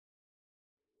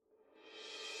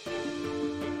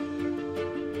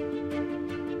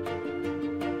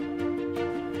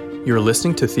You're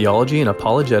listening to Theology and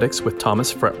Apologetics with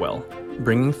Thomas Fretwell,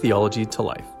 bringing theology to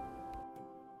life.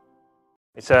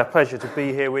 It's a pleasure to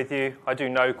be here with you. I do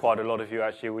know quite a lot of you,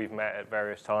 actually. We've met at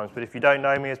various times. But if you don't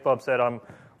know me, as Bob said, I'm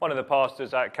one of the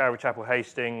pastors at Calvary Chapel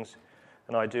Hastings,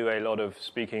 and I do a lot of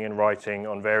speaking and writing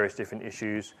on various different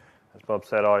issues. As Bob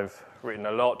said, I've written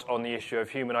a lot on the issue of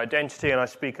human identity, and I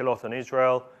speak a lot on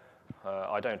Israel.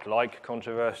 I don't like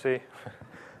controversy,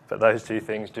 but those two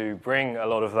things do bring a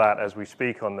lot of that as we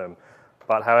speak on them.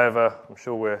 But however, I'm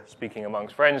sure we're speaking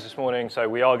amongst friends this morning, so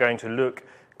we are going to look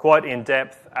quite in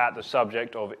depth at the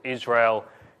subject of Israel.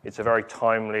 It's a very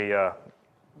timely, a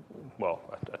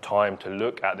time to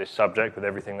look at this subject with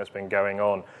everything that's been going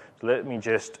on. So let me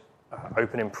just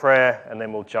open in prayer, and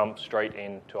then we'll jump straight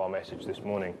into our message this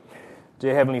morning.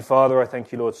 Dear Heavenly Father, I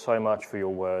thank you, Lord, so much for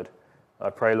your word. I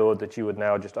pray, Lord, that you would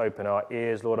now just open our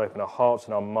ears, Lord, open our hearts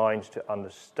and our minds to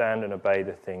understand and obey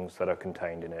the things that are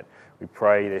contained in it. We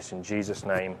pray this in Jesus'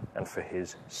 name and for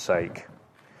his sake.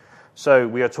 So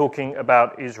we are talking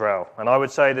about Israel, and I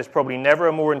would say there's probably never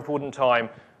a more important time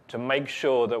to make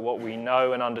sure that what we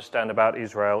know and understand about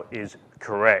Israel is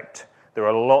correct. There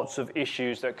are lots of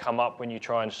issues that come up when you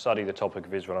try and study the topic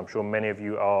of Israel. I'm sure many of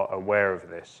you are aware of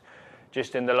this.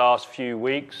 Just in the last few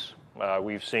weeks,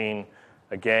 we've seen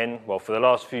for the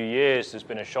last few years, there's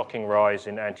been a shocking rise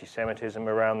in anti-Semitism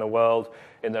around the world.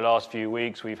 In the last few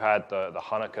weeks, we've had the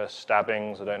Hanukkah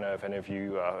stabbings. I don't know if any of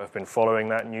you have been following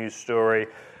that news story.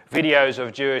 Videos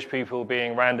of Jewish people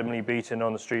being randomly beaten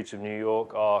on the streets of New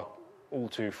York are all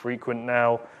too frequent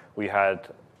now. We had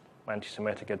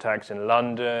anti-Semitic attacks in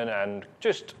London, and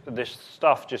just this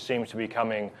stuff just seems to be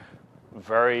becoming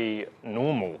very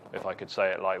normal, if I could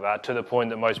say it like that, to the point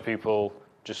that most people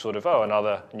just sort of,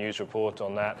 another news report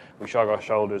on that. We shrug our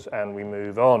shoulders and we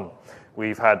move on.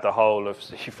 We've had the whole of,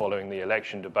 following the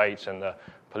election debates and the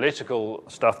political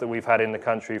stuff that we've had in the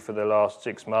country for the last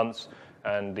 6 months,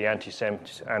 and the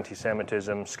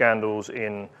anti-Semitism scandals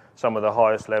in some of the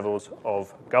highest levels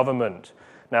of government.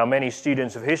 Now, many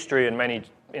students of history and many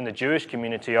in the Jewish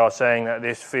community are saying that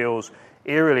this feels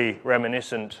eerily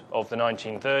reminiscent of the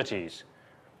 1930s.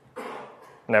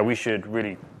 Now, that should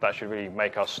really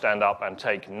make us stand up and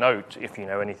take note if you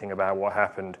know anything about what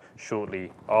happened shortly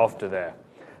after there.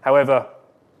 However,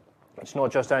 it's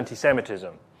not just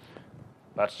anti-Semitism.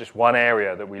 That's just one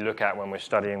area that we look at when we're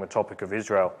studying the topic of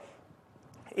Israel.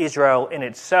 Israel in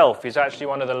itself is actually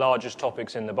one of the largest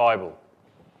topics in the Bible.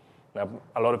 Now,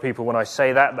 a lot of people, when I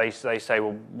say that, they say,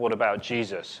 well, what about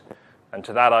Jesus? And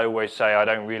to that I always say I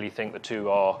don't really think the two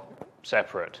are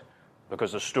separate,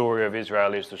 because the story of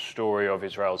Israel is the story of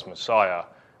Israel's Messiah,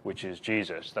 which is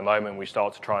Jesus. The moment we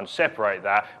start to try and separate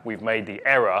that, we've made the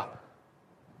error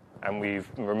and we've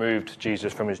removed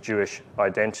Jesus from his Jewish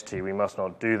identity. We must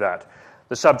not do that.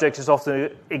 The subject is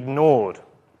often ignored.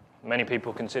 Many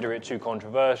people consider it too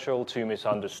controversial, too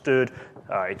misunderstood.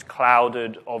 It's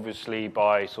clouded, obviously,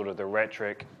 by sort of the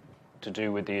rhetoric to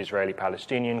do with the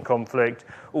Israeli-Palestinian conflict.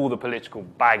 All the political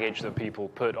baggage that people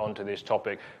put onto this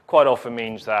topic quite often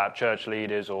means that church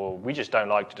leaders, or we just don't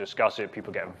like to discuss it.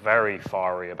 People get very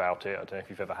fiery about it. I don't know if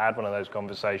you've ever had one of those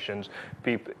conversations.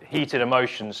 Heated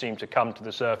emotions seem to come to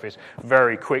the surface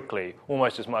very quickly,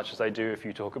 almost as much as they do if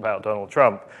you talk about Donald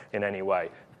Trump in any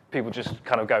way. People just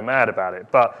kind of go mad about it.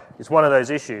 But it's one of those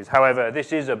issues. However,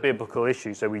 this is a biblical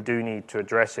issue, so we do need to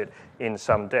address it in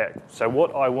some depth. So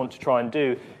what I want to try and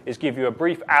do is give you a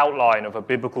brief outline of a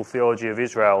biblical theology of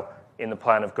Israel in the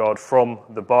plan of God from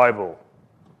the Bible.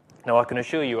 Now, I can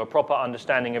assure you a proper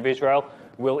understanding of Israel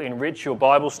will enrich your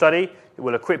Bible study. It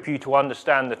will equip you to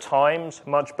understand the times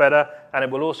much better, and it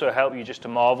will also help you just to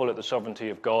marvel at the sovereignty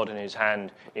of God and his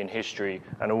hand in history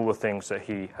and all the things that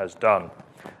he has done.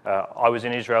 I was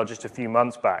in Israel just a few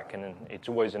months back, and it's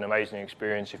always an amazing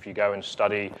experience if you go and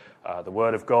study the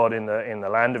Word of God in the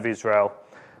land of Israel.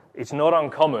 It's not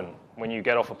uncommon when you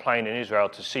get off a plane in Israel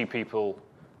to see people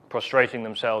prostrating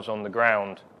themselves on the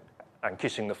ground and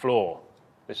kissing the floor.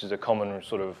 This is a common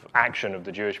sort of action of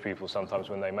the Jewish people sometimes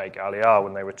when they make Aliyah,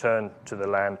 when they return to the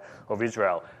land of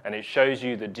Israel. And it shows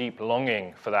you the deep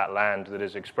longing for that land that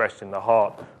is expressed in the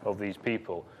heart of these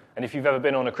people. And if you've ever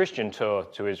been on a Christian tour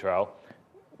to Israel,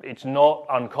 it's not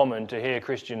uncommon to hear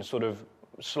Christians sort of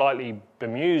slightly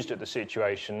bemused at the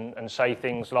situation and say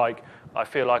things like, I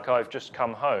feel like I've just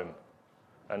come home.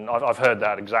 And I've heard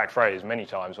that exact phrase many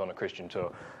times on a Christian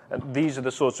tour. And these are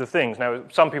the sorts of things. Now,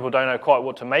 some people don't know quite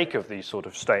what to make of these sort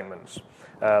of statements.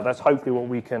 That's hopefully what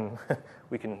we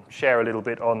can share a little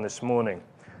bit on this morning.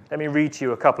 Let me read to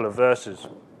you a couple of verses.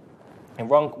 In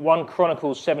 1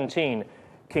 Chronicles 17,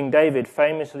 King David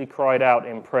famously cried out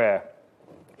in prayer.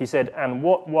 He said, "And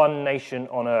what one nation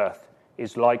on earth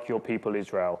is like your people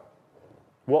Israel,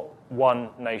 What one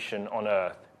nation on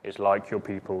earth is like your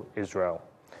people Israel?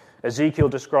 Ezekiel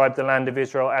described the land of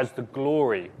Israel as the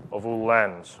glory of all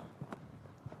lands.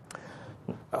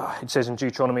 It says in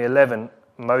Deuteronomy 11,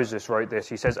 Moses wrote this.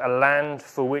 He says, "A land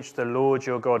for which the Lord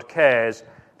your God cares,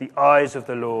 the eyes of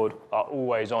the Lord are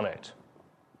always on it."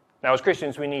 Now, as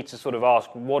Christians, we need to sort of ask,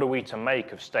 what are we to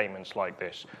make of statements like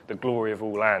this? The glory of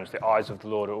all lands, the eyes of the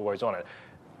Lord are always on it.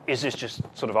 Is this just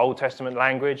sort of Old Testament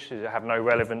language? Does it have no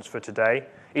relevance for today?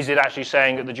 Is it actually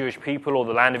saying that the Jewish people or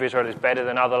the land of Israel is better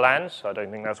than other lands? I don't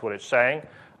think that's what it's saying.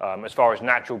 As far as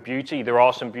natural beauty, there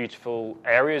are some beautiful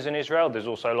areas in Israel. There's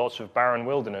also lots of barren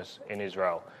wilderness in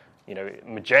Israel.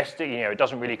 Majestic, it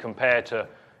doesn't really compare to,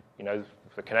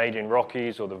 the Canadian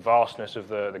Rockies or the vastness of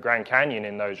the Grand Canyon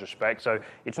in those respects. So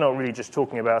it's not really just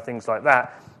talking about things like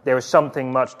that. There is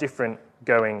something much different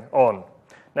going on.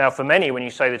 Now, for many, when you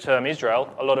say the term Israel,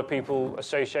 a lot of people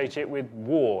associate it with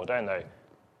war, don't they?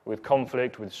 With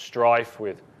conflict, with strife,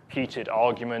 with heated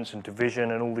arguments and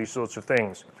division and all these sorts of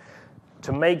things.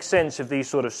 To make sense of these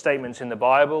sort of statements in the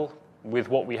Bible, with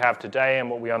what we have today and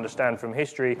what we understand from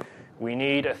history, we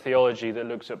need a theology that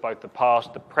looks at both the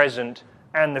past, the present,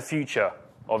 and the future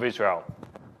of Israel.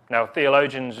 Now,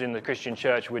 theologians in the Christian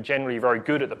church were generally very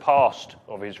good at the past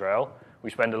of Israel. We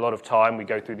spend a lot of time, we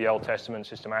go through the Old Testament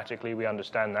systematically, we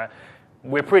understand that.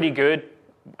 We're pretty good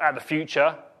at the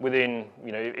future within,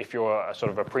 if you're a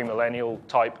sort of a premillennial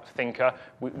type thinker,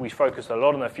 we focus a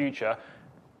lot on the future.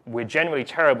 We're generally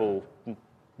terrible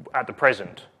at the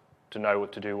present to know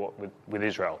what to do with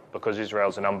Israel, because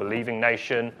Israel's an unbelieving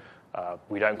nation.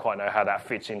 We don't quite know how that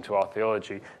fits into our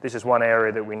theology. This is one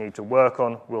area that we need to work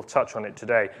on. We'll touch on it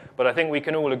today. But I think we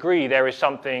can all agree there is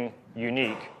something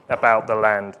unique about the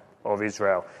land of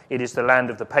Israel. It is the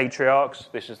land of the patriarchs.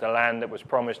 This is the land that was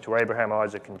promised to Abraham,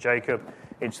 Isaac, and Jacob.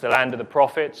 It's the land of the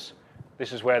prophets.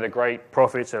 This is where the great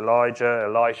prophets Elijah,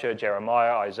 Elisha,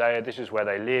 Jeremiah, Isaiah, this is where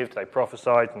they lived, they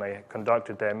prophesied, and they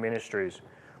conducted their ministries.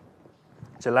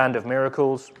 It's a land of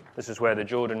miracles. This is where the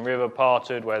Jordan River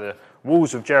parted, where the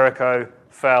walls of Jericho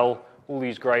fell, all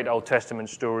these great Old Testament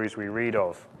stories we read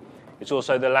of. It's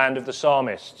also the land of the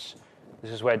psalmists. This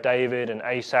is where David and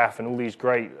Asaph and all these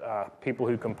great people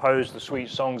who composed the sweet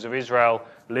songs of Israel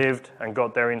lived and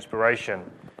got their inspiration.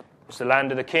 It's the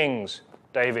land of the kings,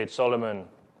 David, Solomon,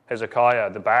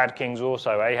 Hezekiah, the bad kings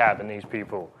also, Ahab and these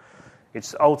people.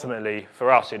 It's ultimately,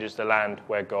 for us, it is the land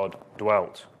where God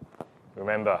dwelt.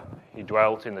 Remember, he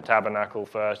dwelt in the tabernacle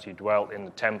first, he dwelt in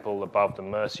the temple above the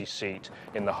mercy seat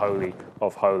in the Holy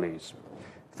of Holies.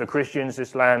 For Christians,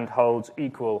 this land holds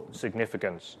equal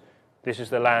significance. This is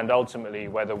the land ultimately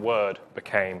where the Word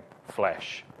became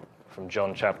flesh. From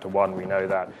John chapter 1 we know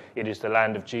that. It is the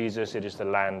land of Jesus, it is the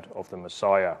land of the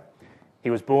Messiah. He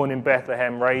was born in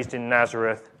Bethlehem, raised in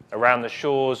Nazareth, around the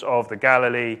shores of the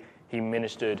Galilee. He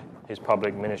ministered his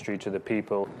public ministry to the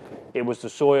people. It was the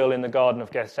soil in the Garden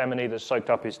of Gethsemane that soaked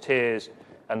up his tears,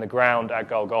 and the ground at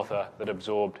Golgotha that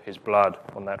absorbed his blood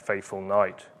on that fateful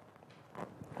night.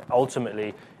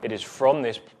 Ultimately, it is from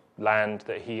this land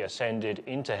that he ascended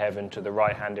into heaven to the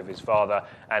right hand of his Father,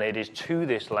 and it is to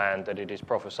this land that it is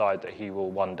prophesied that he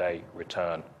will one day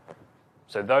return.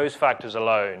 So those factors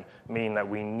alone mean that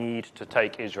we need to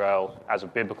take Israel as a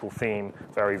biblical theme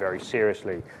very, very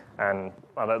seriously. And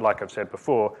like I've said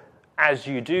before, as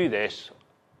you do this,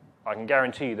 I can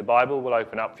guarantee you the Bible will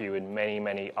open up for you in many,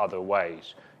 many other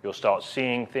ways. You'll start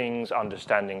seeing things,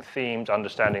 understanding themes,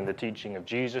 understanding the teaching of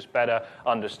Jesus better,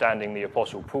 understanding the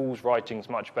Apostle Paul's writings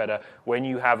much better, when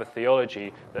you have a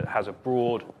theology that has a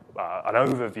broad, an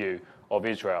overview of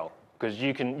Israel. Because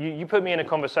you put me in a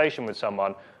conversation with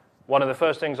someone, one of the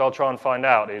first things I'll try and find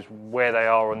out is where they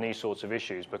are on these sorts of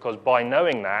issues, because by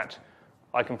knowing that,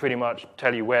 I can pretty much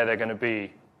tell you where they're going to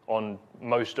be on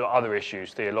most other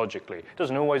issues theologically. It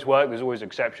doesn't always work, there's always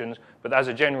exceptions, but as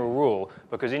a general rule,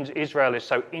 because Israel is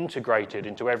so integrated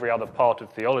into every other part of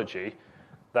theology,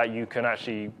 that you can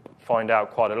actually find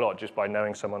out quite a lot just by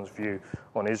knowing someone's view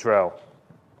on Israel.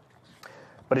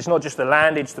 But it's not just the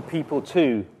land, it's the people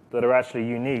too that are actually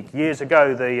unique. Years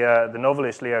ago, the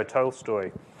novelist Leo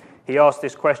Tolstoy, he asked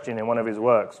this question in one of his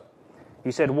works.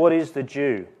 He said, "What is the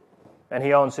Jew?" And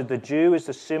he answered, "The Jew is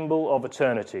the symbol of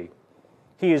eternity.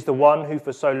 He is the one who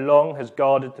for so long has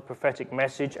guarded the prophetic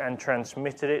message and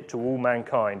transmitted it to all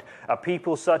mankind. A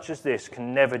people such as this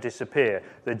can never disappear.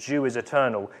 The Jew is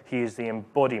eternal. He is the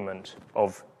embodiment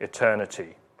of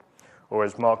eternity." Or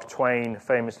as Mark Twain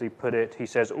famously put it, he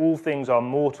says, "All things are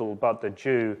mortal but the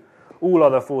Jew. All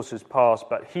other forces pass,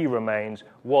 but he remains.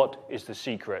 What is the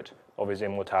secret of his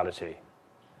immortality?"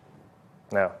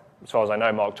 Now, as far as I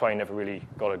know, Mark Twain never really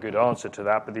got a good answer to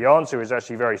that, but the answer is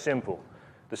actually very simple.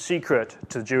 The secret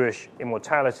to Jewish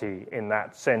immortality, in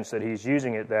that sense that he's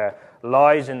using it there,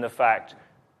 lies in the fact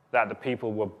that the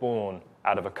people were born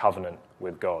out of a covenant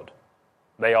with God.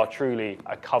 They are truly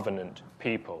a covenant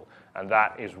people, and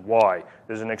that is why.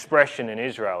 There's an expression in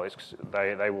Israel,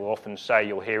 they will often say,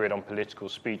 you'll hear it on political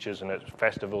speeches and at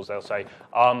festivals, they'll say,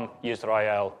 Am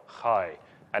Yisrael Chai,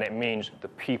 and it means the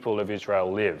people of Israel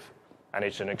live. And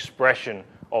it's an expression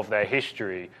of their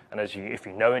history, and if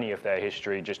you know any of their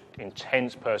history, just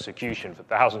intense persecution for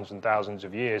thousands and thousands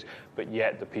of years, but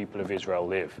yet the people of Israel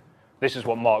live. This is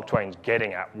what Mark Twain's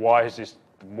getting at. Why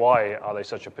are they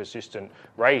such a persistent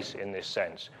race in this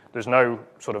sense? There's no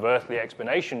sort of earthly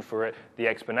explanation for it. The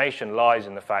explanation lies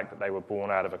in the fact that they were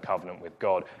born out of a covenant with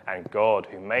God, and God,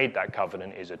 who made that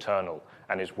covenant, is eternal,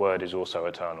 and his word is also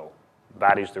eternal.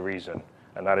 That is the reason,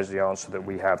 and that is the answer that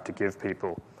we have to give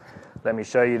people. Let me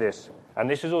show you this. And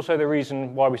this is also the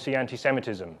reason why we see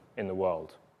anti-Semitism in the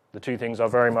world. The two things are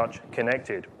very much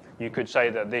connected. You could say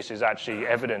that this is actually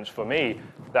evidence for me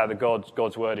that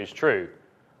God's word is true,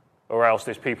 or else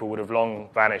this people would have long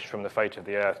vanished from the face of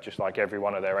the earth, just like every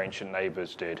one of their ancient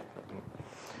neighbors did.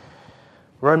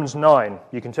 Romans 9.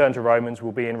 You can turn to Romans.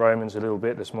 We'll be in Romans a little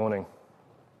bit this morning.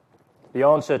 The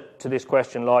answer to this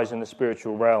question lies in the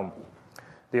spiritual realm.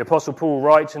 The Apostle Paul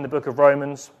writes in the book of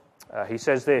Romans, he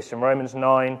says this in Romans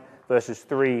 9, verses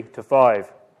 3 to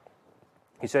 5.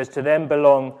 He says, "To them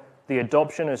belong the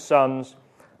adoption as sons,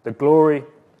 the glory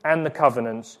and the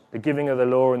covenants, the giving of the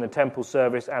law and the temple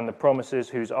service and the promises,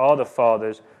 whose are the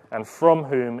fathers, and from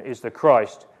whom is the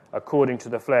Christ, according to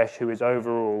the flesh, who is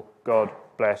over all, God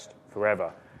blessed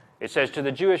forever." It says, to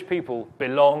the Jewish people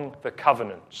belong the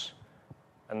covenants.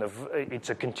 And it's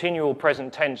a continual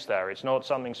present tense there. It's not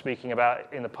something speaking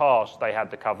about in the past they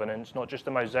had the covenants, not just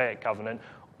the Mosaic covenant,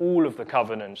 all of the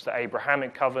covenants, the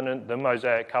Abrahamic covenant, the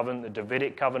Mosaic covenant, the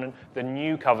Davidic covenant, the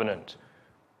new covenant.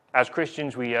 As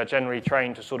Christians, we are generally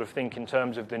trained to sort of think in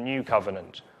terms of the new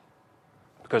covenant.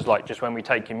 Because like just when we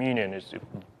take communion, it's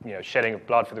shedding of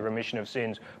blood for the remission of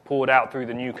sins poured out through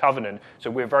the new covenant. So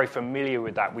we're very familiar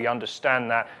with that. We understand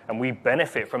that, and we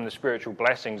benefit from the spiritual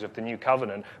blessings of the new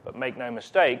covenant. But make no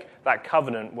mistake, that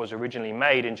covenant was originally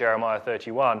made in Jeremiah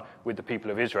 31 with the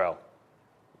people of Israel.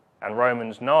 And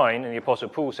Romans 9, and the Apostle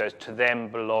Paul says, to them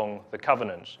belong the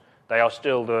covenants. They are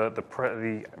still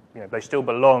they still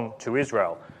belong to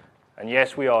Israel. And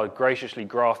yes, we are graciously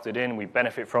grafted in. We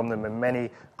benefit from them in many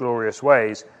glorious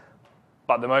ways.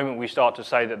 But the moment we start to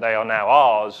say that they are now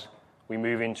ours, we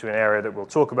move into an area that we'll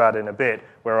talk about in a bit,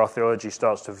 where our theology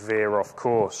starts to veer off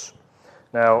course.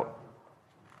 Now,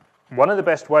 one of the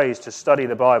best ways to study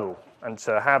the Bible and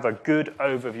to have a good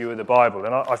overview of the Bible,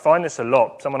 and I find this a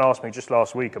lot. Someone asked me just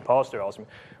last week, a pastor asked me,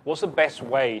 what's the best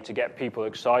way to get people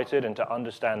excited and to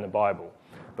understand the Bible?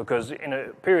 Because in a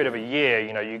period of a year,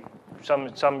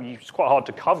 it's quite hard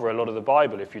to cover a lot of the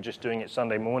Bible if you're just doing it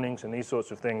Sunday mornings and these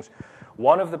sorts of things.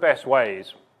 One of the best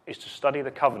ways is to study the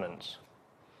covenants,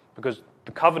 because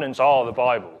the covenants are the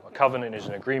Bible. A covenant is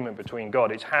an agreement between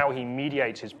God. It's how he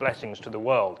mediates his blessings to the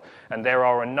world. And there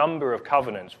are a number of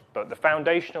covenants, but the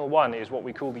foundational one is what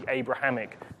we call the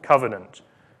Abrahamic covenant.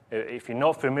 If you're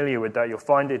not familiar with that, you'll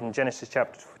find it in Genesis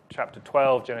chapter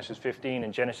 12, Genesis 15,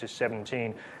 and Genesis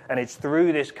 17. And it's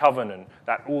through this covenant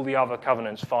that all the other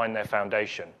covenants find their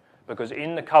foundation. Because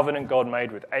in the covenant God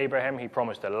made with Abraham, he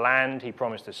promised a land, he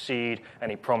promised a seed, and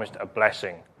he promised a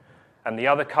blessing. And the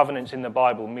other covenants in the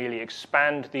Bible merely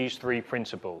expand these three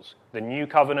principles. The new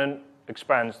covenant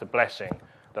expands the blessing.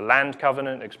 The land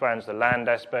covenant expands the land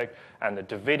aspect. And the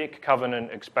Davidic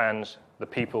covenant expands the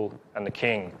people and the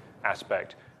king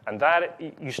aspect. And that,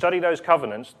 you study those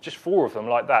covenants, just 4 of them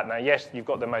like that. Now, yes, you've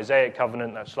got the Mosaic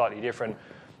covenant, that's slightly different,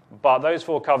 but those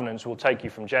 4 covenants will take you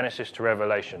from Genesis to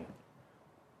Revelation.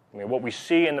 I mean, what we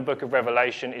see in the book of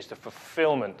Revelation is the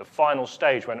fulfillment, the final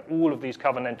stage when all of these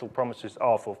covenantal promises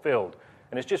are fulfilled.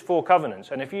 And it's just 4 covenants.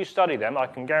 And if you study them, I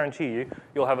can guarantee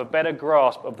you'll have a better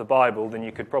grasp of the Bible than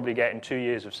you could probably get in 2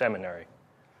 years of seminary.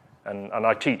 And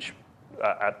I teach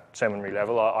at seminary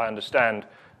level. I understand.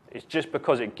 It's just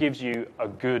because it gives you a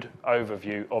good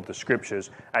overview of the Scriptures,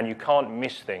 and you can't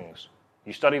miss things.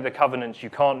 You study the covenants, you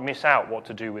can't miss out what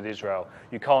to do with Israel.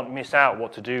 You can't miss out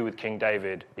what to do with King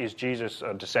David. Is Jesus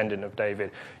a descendant of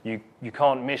David? You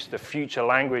can't miss the future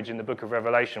language in the book of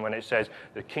Revelation when it says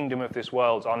the kingdom of this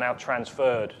world are now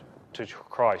transferred to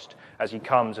Christ as he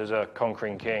comes as a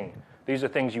conquering king. These are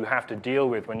things you have to deal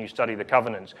with when you study the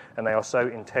covenants, and they are so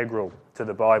integral to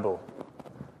the Bible.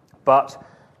 But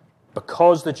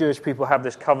because the Jewish people have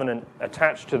this covenant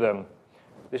attached to them,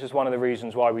 this is one of the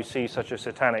reasons why we see such a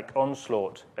satanic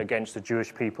onslaught against the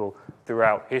Jewish people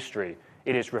throughout history.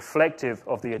 It is reflective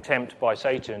of the attempt by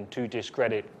Satan to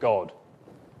discredit God.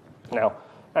 Now,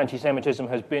 anti-Semitism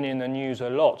has been in the news a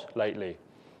lot lately,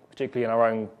 particularly in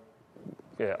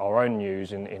our own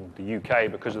news in the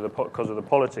UK because of the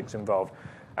politics involved.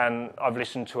 And I've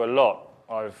listened to a lot.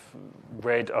 I've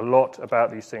read a lot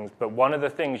about these things. But one of the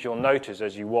things you'll notice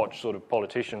as you watch sort of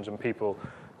politicians and people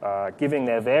giving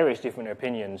their various different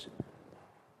opinions,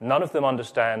 none of them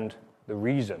understand the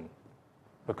reason,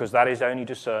 because that is only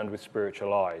discerned with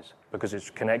spiritual eyes, because it's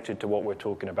connected to what we're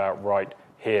talking about right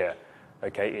here.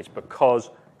 Okay, it's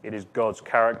because it is God's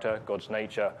character, God's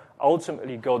nature,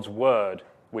 ultimately God's word,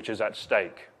 which is at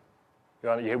stake.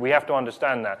 We have to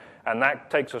understand that. And that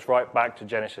takes us right back to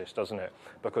Genesis, doesn't it?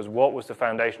 Because what was the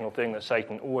foundational thing that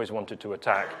Satan always wanted to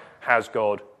attack? Has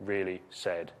God really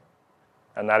said?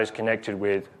 And that is connected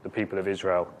with the people of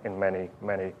Israel in many,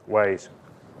 many ways.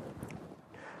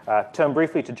 Turn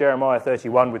briefly to Jeremiah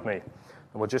 31 with me. And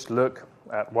we'll just look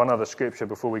at one other scripture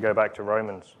before we go back to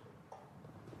Romans.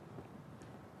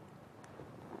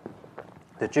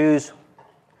 The Jews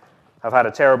have had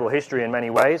a terrible history in many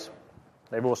ways.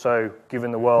 They've also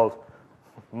given the world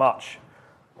much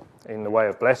in the way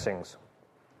of blessings.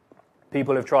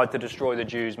 People have tried to destroy the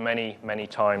Jews many, many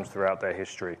times throughout their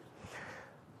history.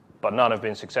 But none have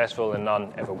been successful and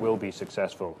none ever will be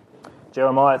successful.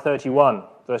 Jeremiah 31,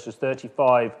 verses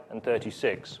 35 and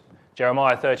 36.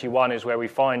 Jeremiah 31 is where we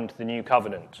find the new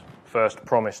covenant, first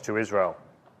promised to Israel.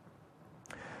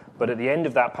 But at the end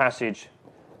of that passage,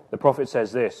 the prophet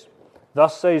says this,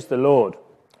 "Thus says the Lord,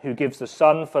 who gives the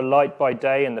sun for light by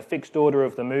day and the fixed order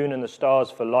of the moon and the stars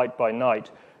for light by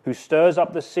night, who stirs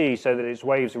up the sea so that its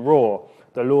waves roar,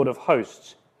 the Lord of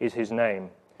hosts is his name.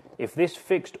 If this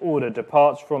fixed order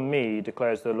departs from me,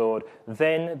 declares the Lord,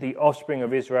 then the offspring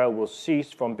of Israel will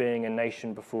cease from being a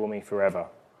nation before me forever."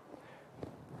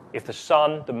 If the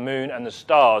sun, the moon, and the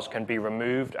stars can be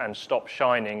removed and stop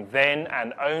shining, then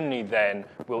and only then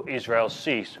will Israel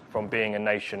cease from being a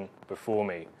nation before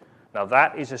me. Now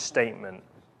that is a statement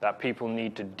that people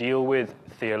need to deal with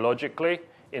theologically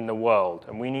in the world,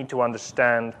 and we need to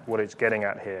understand what it's getting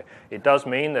at here. It does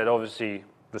mean that obviously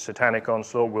the satanic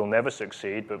onslaught will never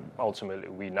succeed, but ultimately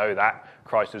we know that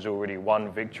Christ has already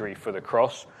won victory for the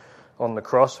cross, on the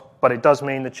cross. But it does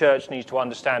mean the church needs to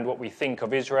understand what we think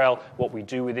of Israel, what we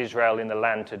do with Israel in the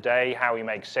land today, how we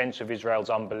make sense of Israel's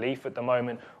unbelief at the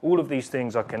moment. All of these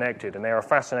things are connected, and they're a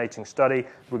fascinating study.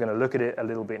 We're going to look at it a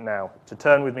little bit now. So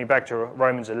turn with me back to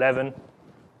Romans 11.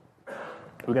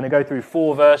 We're going to go through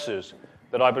 4 verses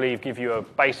that I believe give you a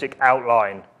basic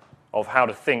outline of how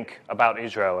to think about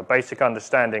Israel, a basic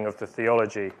understanding of the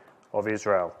theology of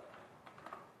Israel.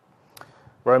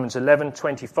 Romans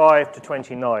 11:25 to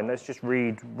 29. Let's just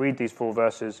read these 4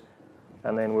 verses,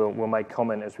 and then we'll make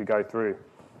comment as we go through.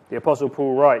 The Apostle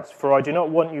Paul writes, "For I do not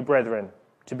want you, brethren,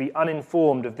 to be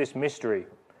uninformed of this mystery,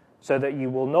 so that you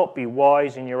will not be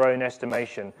wise in your own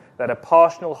estimation, that a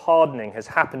partial hardening has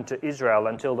happened to Israel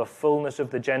until the fullness of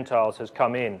the Gentiles has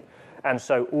come in, and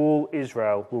so all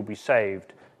Israel will be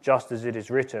saved, just as it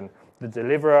is written, the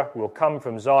deliverer will come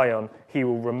from Zion, he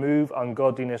will remove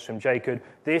ungodliness from Jacob.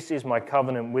 This is my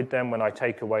covenant with them when I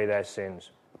take away their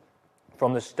sins.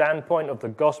 From the standpoint of the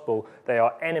gospel, they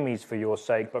are enemies for your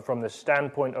sake, but from the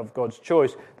standpoint of God's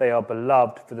choice, they are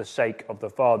beloved for the sake of the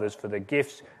fathers, for the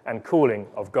gifts and calling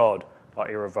of God are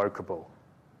irrevocable."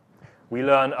 We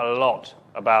learn a lot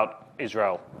about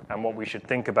Israel and what we should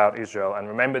think about Israel. And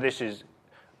remember, this is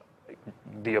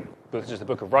the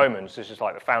book of Romans. This is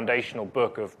like the foundational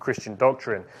book of Christian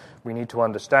doctrine. We need to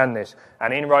understand this.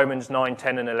 And in Romans 9,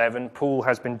 10, and 11, Paul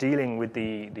has been dealing with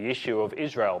the issue of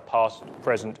Israel, past,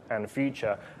 present, and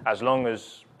future, as long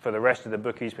as for the rest of the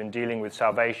book he's been dealing with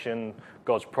salvation,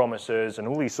 God's promises, and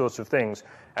all these sorts of things.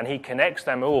 And he connects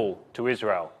them all to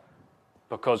Israel.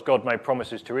 Because God made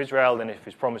promises to Israel, then if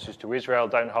his promises to Israel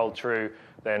don't hold true,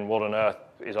 then what on earth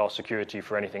is our security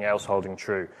for anything else holding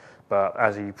true? But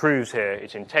as he proves here,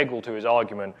 it's integral to his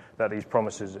argument that these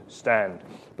promises stand.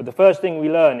 But the first thing we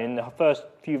learn in the first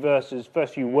few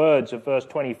words of verse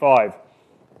 25,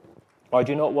 "I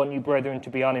do not want you, brethren, to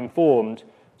be uninformed,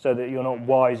 so that you're not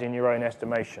wise in your own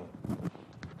estimation."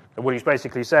 And what he's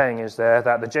basically saying is there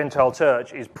that the Gentile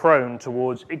church is prone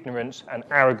towards ignorance and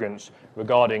arrogance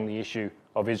regarding the issue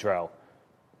of Israel.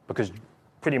 Because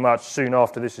pretty much soon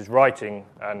after this is writing,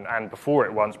 and before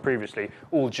it once previously,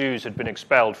 all Jews had been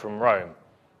expelled from Rome.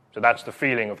 So that's the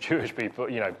feeling of Jewish people.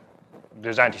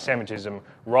 There's anti-Semitism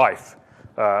rife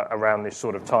around this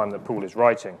sort of time that Paul is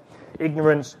writing.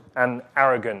 Ignorance and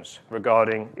arrogance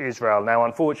regarding Israel. Now,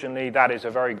 unfortunately, that is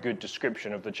a very good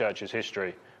description of the church's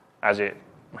history, as it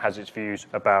has its views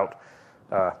about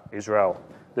Israel.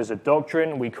 There's a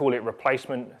doctrine, we call it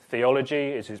replacement theology.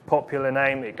 It's his popular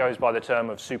name. It goes by the term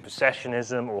of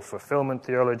supersessionism or fulfillment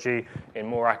theology. In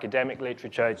more academic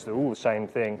literature, it's all the same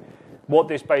thing. What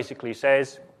this basically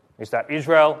says is that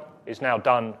Israel is now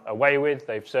done away with.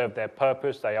 They've served their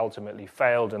purpose. They ultimately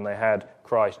failed and they had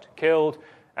Christ killed.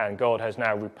 And God has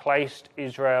now replaced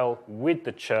Israel with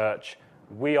the church.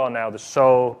 We are now the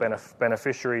sole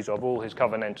beneficiaries of all his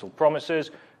covenantal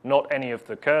promises. Not any of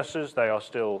the curses, they are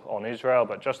still on Israel,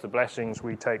 but just the blessings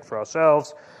we take for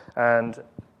ourselves, and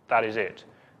that is it.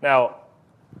 Now,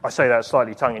 I say that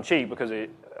slightly tongue-in-cheek because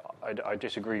I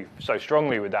disagree so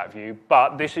strongly with that view,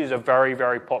 but this is a very,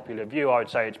 very popular view. I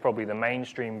would say it's probably the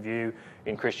mainstream view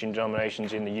in Christian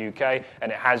denominations in the UK,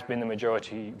 and it has been the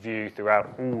majority view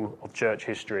throughout all of church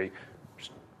history,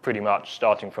 pretty much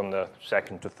starting from the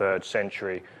 2nd to 3rd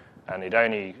century. And it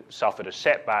only suffered a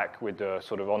setback with the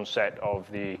sort of onset of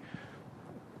the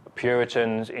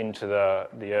Puritans into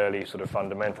the early sort of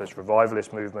fundamentalist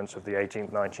revivalist movements of the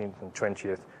 18th, 19th, and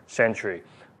 20th century.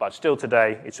 But still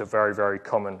today, it's a very, very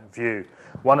common view.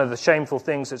 One of the shameful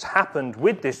things that's happened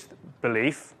with this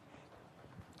belief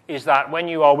is that when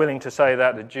you are willing to say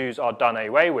that the Jews are done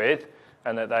away with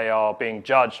and that they are being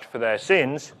judged for their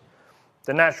sins,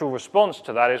 the natural response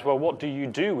to that is, well, what do you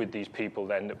do with these people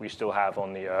then that we still have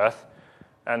on the earth?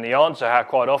 And the answer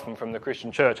quite often from the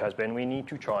Christian church has been, we need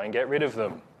to try and get rid of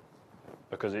them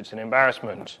because it's an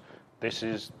embarrassment. This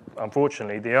is,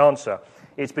 unfortunately, the answer.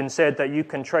 It's been said that you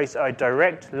can trace a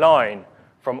direct line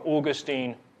from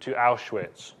Augustine to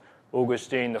Auschwitz.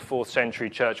 Augustine, the 4th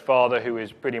century church father, who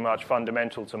is pretty much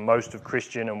fundamental to most of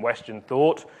Christian and Western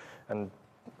thought, and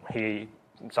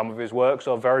some of his works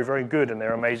are very, very good and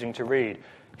they're amazing to read.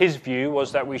 His view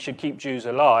was that we should keep Jews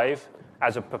alive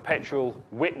as a perpetual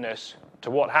witness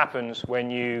to what happens when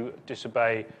you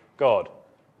disobey God,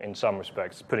 in some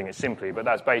respects, putting it simply, but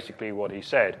that's basically what he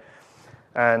said.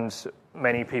 And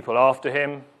many people after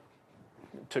him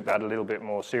took that a little bit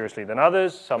more seriously than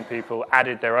others. Some people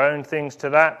added their own things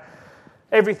to that.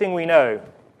 Everything we know,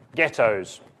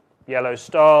 ghettos, yellow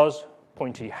stars,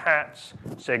 pointy hats,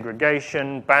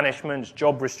 segregation, banishments,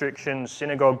 job restrictions,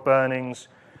 synagogue burnings.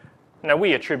 Now,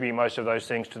 we attribute most of those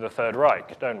things to the Third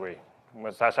Reich, don't we?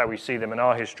 That's how we see them in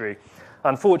our history.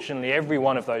 Unfortunately, every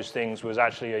one of those things was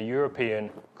actually a European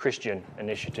Christian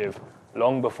initiative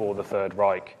long before the Third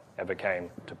Reich ever came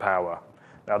to power.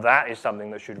 Now, that is something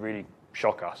that should really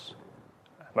shock us.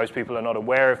 Most people are not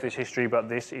aware of this history, but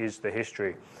this is the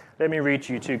history. Let me read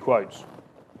to you 2 quotes.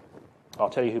 I'll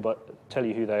tell you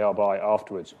who they are by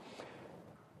afterwards.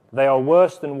 They are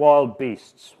worse than wild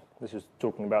beasts. This is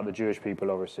talking about the Jewish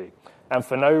people, obviously. And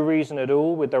for no reason at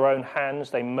all, with their own hands,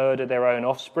 they murder their own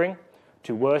offspring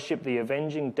to worship the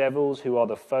avenging devils who are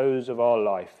the foes of our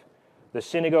life. The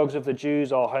synagogues of the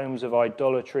Jews are homes of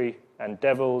idolatry and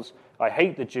devils. I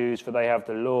hate the Jews, for they have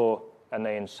the law and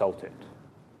they insult it.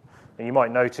 And you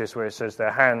might notice where it says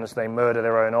their hands, they murder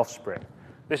their own offspring.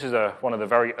 This is one of the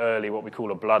very early, what we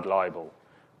call a blood libel.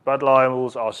 Blood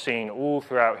libels are seen all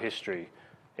throughout history.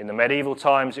 In the medieval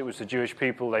times, it was the Jewish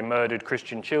people. They murdered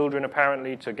Christian children,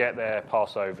 apparently, to get their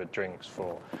Passover drinks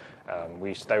for.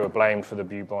 They were blamed for the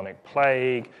bubonic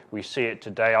plague. We see it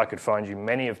today. I could find you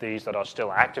many of these that are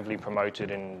still actively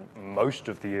promoted in most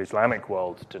of the Islamic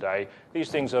world today. These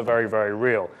things are very, very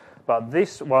real. But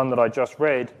this one that I just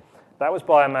read, that was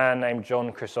by a man named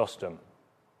John Chrysostom.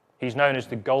 He's known as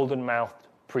the golden-mouthed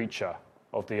preacher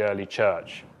of the early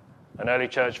church. An early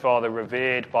church father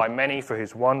revered by many for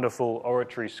his wonderful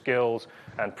oratory skills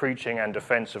and preaching and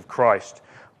defense of Christ.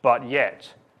 But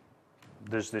yet,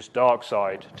 there's this dark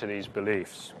side to these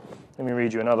beliefs. Let me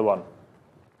read you another one.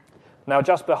 Now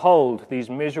just behold these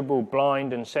miserable,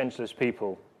 blind and senseless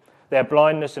people. Their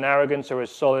blindness and arrogance are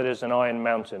as solid as an iron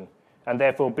mountain. And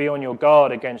therefore be on your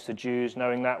guard against the Jews,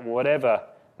 knowing that wherever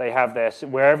they have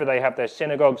their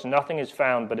synagogues, nothing is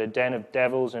found but a den of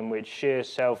devils in which sheer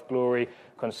self-glory,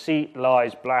 conceit,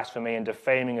 lies, blasphemy, and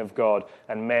defaming of God,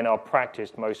 and men are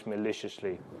practiced most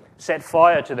maliciously. Set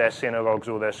fire to their synagogues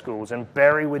or their schools, and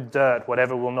bury with dirt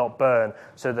whatever will not burn,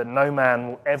 so that no man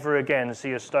will ever again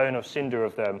see a stone of cinder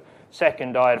of them.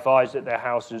 Second, I advise that their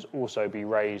houses also be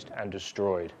razed and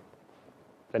destroyed.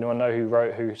 Does anyone know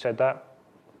who said that?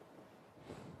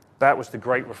 That was the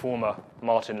great reformer,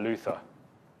 Martin Luther.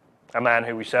 A man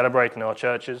who we celebrate in our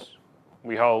churches.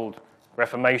 We hold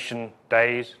Reformation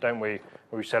days, don't we,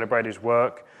 where we celebrate his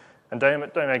work. And don't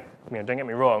get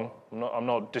me wrong, I'm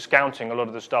not discounting a lot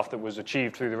of the stuff that was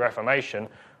achieved through the Reformation.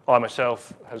 I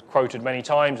myself has quoted many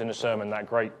times in a sermon that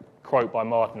great quote by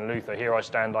Martin Luther, "Here I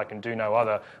stand, I can do no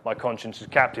other, my conscience is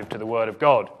captive to the word of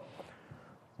God."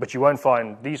 But you won't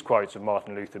find these quotes of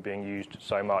Martin Luther being used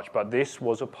so much. But this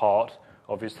was a part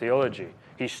of his theology.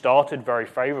 He started very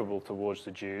favorable towards the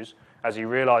Jews. As he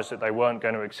realized that they weren't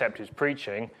going to accept his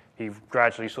preaching, he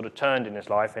gradually sort of turned in his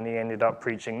life, and he ended up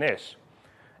preaching this.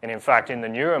 And in fact, in the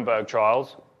Nuremberg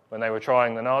trials, when they were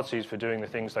trying the Nazis for doing the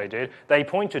things they did, they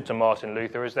pointed to Martin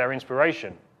Luther as their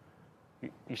inspiration.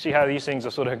 You see how these things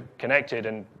are sort of connected,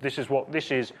 and this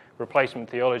is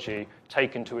replacement theology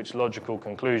taken to its logical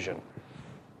conclusion.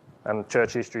 And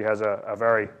church history has a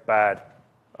very bad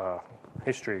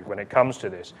history when it comes to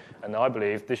this. And I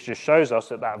believe this just shows us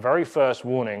that very first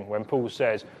warning when Paul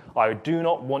says, I do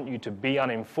not want you to be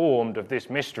uninformed of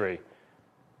this mystery,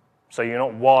 so you're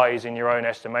not wise in your own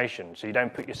estimation, so you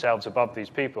don't put yourselves above these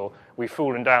people, we've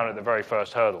fallen down at the very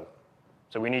first hurdle.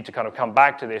 So we need to kind of come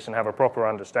back to this and have a proper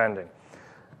understanding.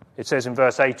 It says in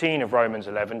verse 18 of Romans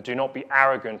 11, do not be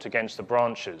arrogant against the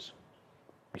branches.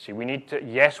 You see,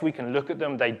 yes, we can look at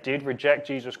them. They did reject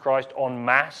Jesus Christ en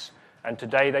masse, and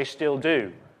today they still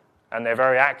do. And they're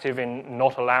very active in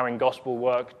not allowing gospel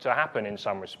work to happen in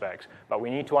some respects. But we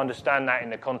need to understand that in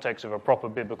the context of a proper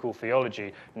biblical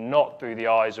theology, not through the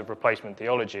eyes of replacement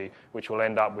theology, which will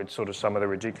end up with sort of some of the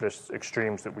ridiculous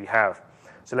extremes that we have.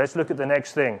 So let's look at the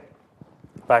next thing.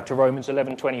 Back to Romans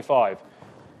 11:25.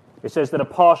 It says that a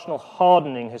partial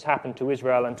hardening has happened to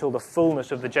Israel until the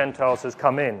fullness of the Gentiles has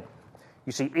come in.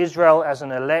 You see, Israel as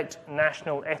an elect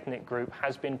national ethnic group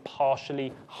has been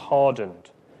partially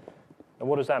hardened. And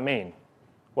what does that mean?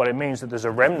 Well, it means that there's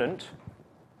a remnant,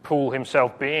 Paul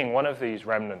himself being one of these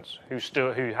remnants who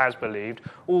has believed.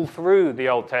 All through the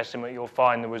Old Testament, you'll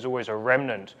find there was always a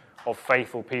remnant of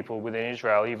faithful people within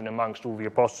Israel, even amongst all the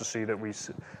apostasy that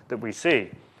we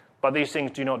see. But these things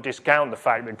do not discount the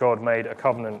fact that God made a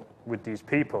covenant with these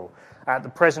people. At the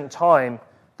present time,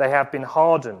 they have been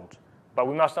hardened. But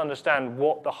we must understand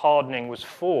what the hardening was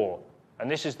for.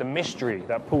 And this is the mystery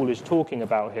that Paul is talking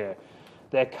about here.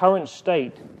 Their current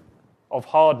state of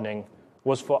hardening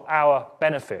was for our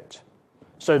benefit,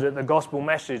 so that the gospel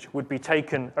message would be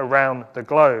taken around the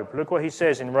globe. Look what he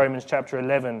says in Romans chapter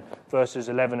 11, verses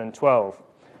 11 and 12.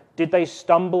 Did they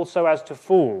stumble so as to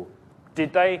fall?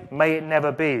 Did they? May it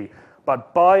never be.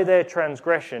 But by their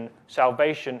transgression,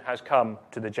 salvation has come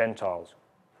to the Gentiles.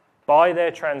 By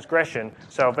their transgression,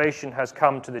 salvation has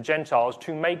come to the Gentiles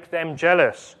to make them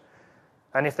jealous.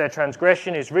 And if their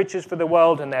transgression is riches for the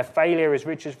world and their failure is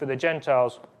riches for the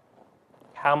Gentiles,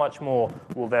 how much more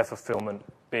will their fulfillment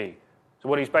be? So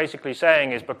what he's basically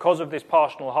saying is because of this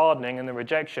partial hardening and the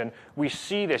rejection, we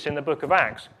see this in the book of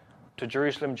Acts to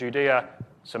Jerusalem, Judea,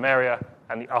 Samaria,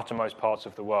 and the uttermost parts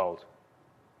of the world.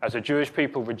 As the Jewish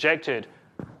people rejected,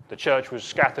 the church was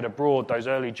scattered abroad, those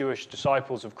early Jewish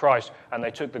disciples of Christ, and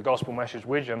they took the gospel message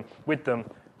with them,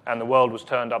 and the world was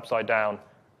turned upside down,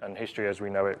 and history as we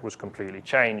know it was completely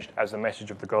changed as the message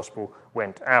of the gospel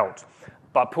went out.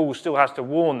 But Paul still has to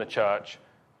warn the church,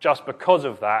 just because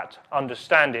of that,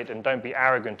 understand it and don't be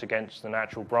arrogant against the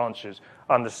natural branches.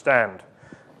 Understand.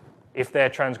 If their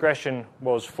transgression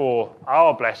was for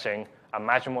our blessing,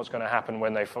 imagine what's going to happen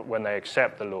when they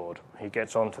accept the Lord. He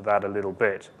gets onto that a little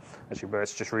bit.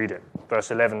 Let's just read it.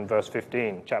 Verse 11, verse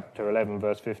 15, chapter 11,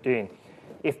 verse 15.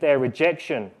 If their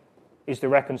rejection is the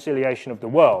reconciliation of the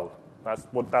world, that's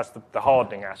the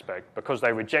hardening aspect. Because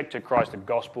they rejected Christ, the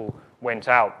gospel went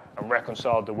out and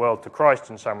reconciled the world to Christ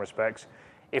in some respects.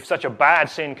 If such a bad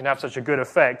sin can have such a good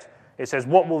effect, it says,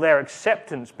 what will their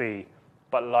acceptance be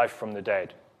but life from the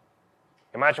dead?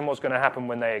 Imagine what's going to happen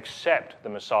when they accept the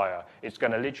Messiah. It's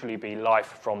going to literally be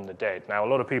life from the dead. Now, a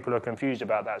lot of people are confused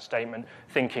about that statement,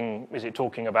 thinking, is it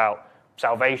talking about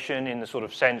salvation in the sort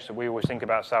of sense that we always think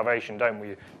about salvation, don't we?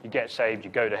 You get saved, you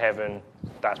go to heaven.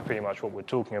 That's pretty much what we're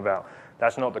talking about.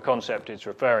 That's not the concept it's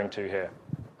referring to here.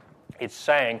 It's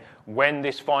saying when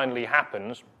this finally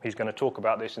happens, he's going to talk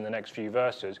about this in the next few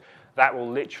verses, that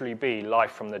will literally be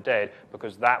life from the dead,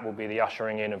 because that will be the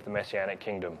ushering in of the Messianic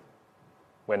kingdom.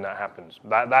 When that happens.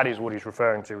 That is what he's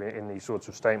referring to in these sorts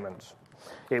of statements.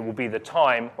 It will be the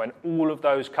time when all of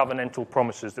those covenantal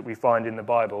promises that we find in the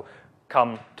Bible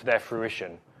come to their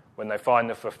fruition, when they find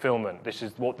the fulfillment. This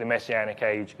is what the Messianic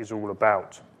age is all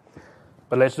about.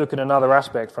 But let's look at another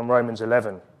aspect from Romans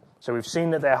 11. So we've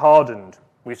seen that they're hardened.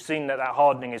 We've seen that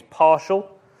hardening is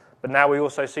partial, but now we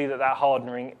also see that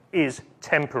hardening is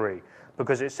temporary,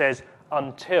 because it says,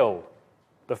 until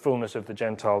the fullness of the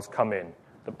Gentiles come in.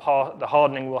 The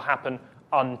hardening will happen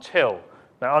until.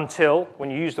 Now, until,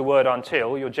 when you use the word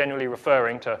until, you're generally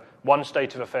referring to one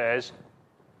state of affairs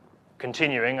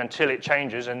continuing until it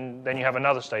changes, and then you have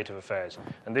another state of affairs.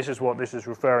 And this is what this is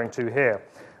referring to here.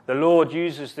 The Lord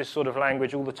uses this sort of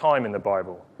language all the time in the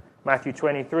Bible. Matthew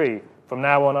 23, from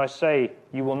now on I say,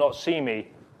 you will not see me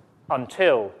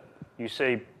until you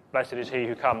see, blessed is he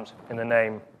who comes in the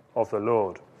name of the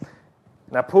Lord.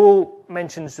 Now, Paul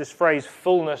mentions this phrase,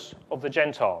 fullness of the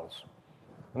Gentiles.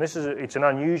 And it's an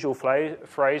unusual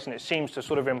phrase, and it seems to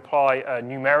sort of imply a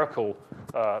numerical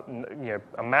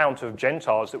amount of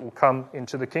Gentiles that will come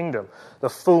into the kingdom. The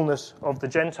fullness of the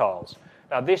Gentiles.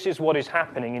 Now, this is what is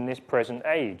happening in this present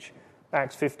age.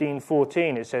 Acts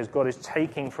 15:14, it says, God is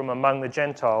taking from among the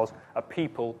Gentiles a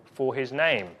people for his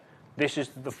name. This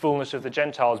is the fullness of the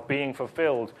Gentiles being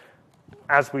fulfilled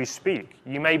as we speak.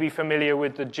 You may be familiar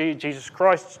with the Jesus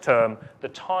Christ's term, the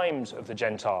times of the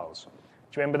Gentiles.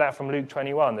 Do you remember that from Luke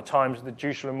 21? The times of the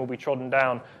Jerusalem will be trodden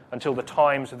down until the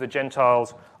times of the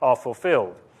Gentiles are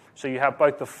fulfilled. So you have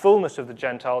both the fullness of the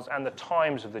Gentiles and the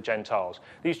times of the Gentiles.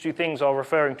 These two things are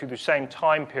referring to the same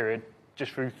time period,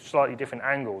 just through slightly different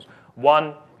angles.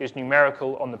 One is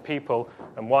numerical on the people,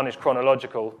 and one is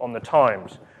chronological on the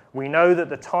times. We know that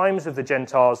the times of the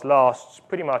Gentiles lasts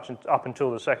pretty much up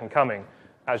until the second coming,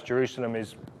 as Jerusalem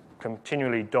is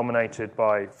continually dominated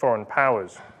by foreign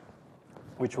powers,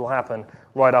 which will happen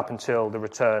right up until the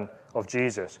return of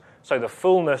Jesus. So the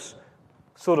fullness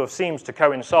sort of seems to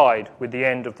coincide with the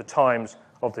end of the times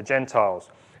of the Gentiles.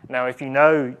 Now, if you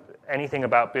know anything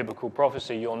about biblical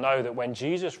prophecy, you'll know that when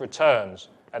Jesus returns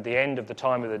at the end of the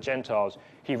time of the Gentiles,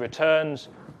 he returns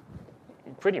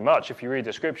pretty much, if you read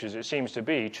the scriptures, it seems to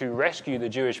be to rescue the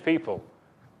Jewish people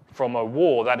from a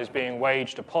war that is being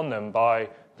waged upon them by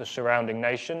the surrounding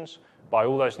nations, by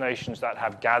all those nations that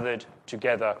have gathered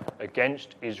together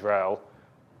against Israel,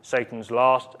 Satan's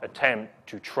last attempt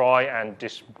to try and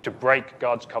to break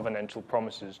God's covenantal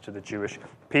promises to the Jewish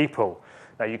people.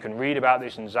 Now, you can read about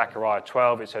this in Zechariah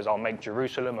 12. It says, I'll make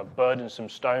Jerusalem a burdensome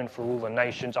stone for all the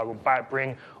nations. I will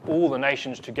bring all the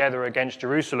nations together against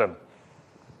Jerusalem.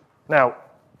 Now,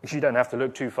 you don't have to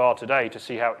look too far today to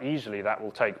see how easily that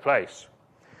will take place.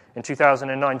 In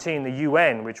 2019, the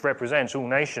UN, which represents all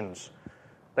nations,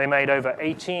 they made over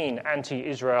 18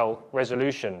 anti-Israel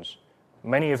resolutions,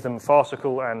 many of them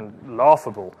farcical and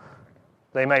laughable.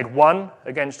 They made one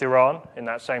against Iran in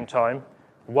that same time,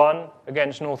 one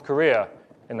against North Korea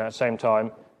in that same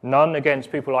time, none against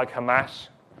people like Hamas.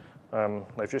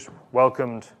 They've just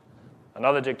welcomed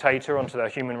another dictator onto their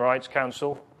Human Rights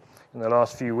Council in the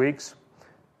last few weeks.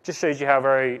 Just shows you how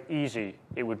very easy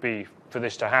it would be for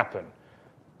this to happen.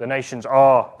 The nations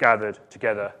are gathered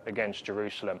together against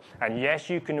Jerusalem. And yes,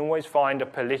 you can always find a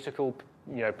political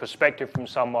perspective from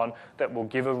someone that will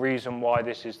give a reason why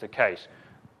this is the case.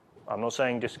 I'm not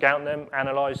saying discount them,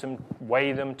 analyze them,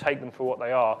 weigh them, take them for what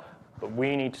they are, but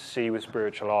we need to see with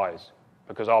spiritual eyes,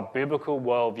 because our biblical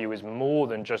worldview is more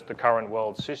than just the current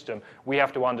world system. We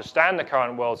have to understand the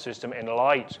current world system in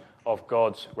light of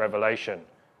God's revelation,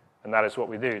 and that is what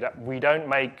we do. We don't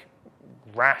make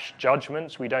rash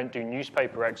judgments, we don't do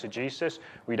newspaper exegesis,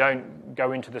 we don't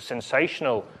go into the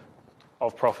sensational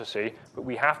of prophecy, but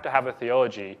we have to have a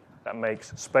theology that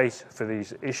makes space for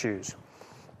these issues.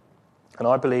 And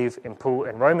I believe in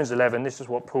Romans 11, this is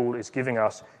what Paul is giving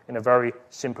us in a very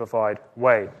simplified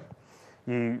way.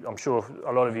 I'm sure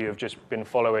a lot of you have just been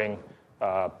following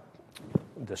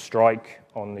the strike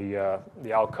on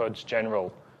the Al-Quds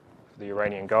general, the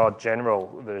Iranian Guard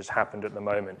general that has happened at the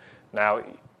moment. Now,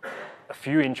 a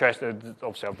few interested,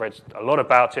 obviously I've read a lot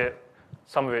about it.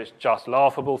 Some of it's just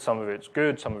laughable, some of it's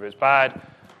good, some of it's bad.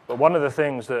 But one of the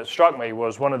things that struck me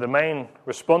was one of the main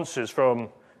responses from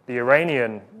the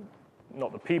Iranian,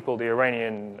 not the people, the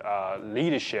Iranian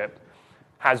leadership,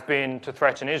 has been to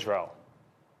threaten Israel,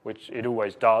 which it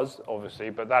always does, obviously,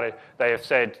 but they have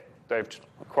said, they've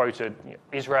quoted,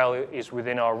 Israel is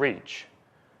within our reach.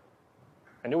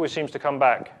 And it always seems to come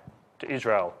back to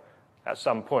Israel at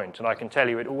some point, and I can tell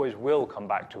you it always will come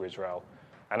back to Israel.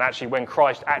 And actually, when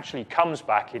Christ actually comes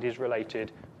back, it is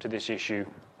related to this issue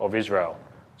of Israel.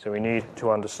 So we need to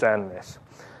understand this.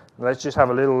 Let's just have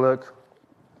a little look.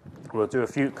 We'll do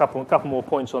a couple more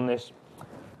points on this.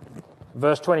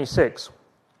 Verse 26,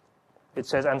 it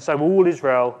says, and so all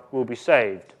Israel will be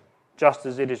saved, just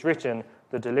as it is written,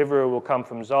 the deliverer will come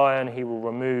from Zion, he will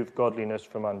remove godliness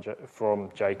from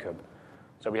Jacob.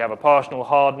 So we have a partial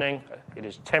hardening. It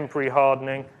is temporary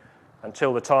hardening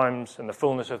until the times and the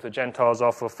fullness of the Gentiles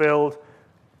are fulfilled.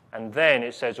 And then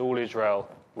it says all Israel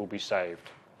will be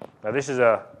saved. Now this is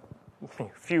a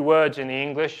few words in the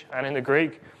English and in the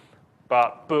Greek,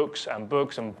 but books and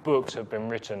books and books have been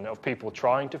written of people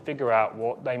trying to figure out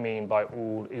what they mean by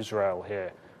all Israel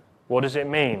here. What does it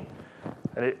mean?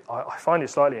 And I find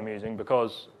it slightly amusing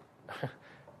because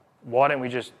why don't we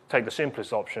just take the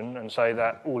simplest option and say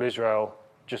that all Israel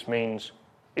just means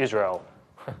Israel?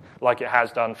 like it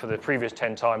has done for the previous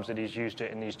 10 times that he's used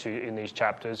it in these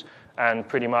chapters, and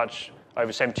pretty much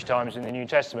over 70 times in the New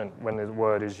Testament when the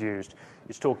word is used.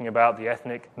 It's talking about the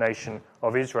ethnic nation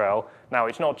of Israel. Now,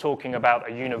 it's not talking about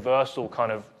a universal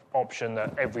kind of option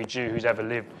that every Jew who's ever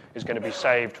lived is going to be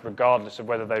saved regardless of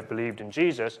whether they've believed in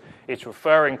Jesus. It's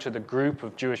referring to the group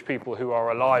of Jewish people who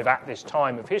are alive at this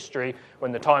time of history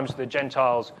when the times of the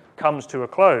Gentiles comes to a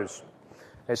close.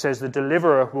 It says the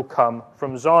deliverer will come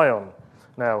from Zion.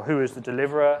 Now, who is the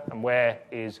deliverer and where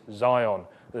is Zion?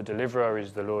 The deliverer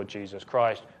is the Lord Jesus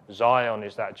Christ. Zion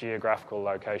is that geographical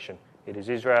location. It is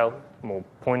Israel. More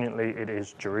poignantly, it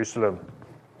is Jerusalem.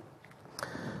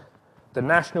 The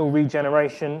national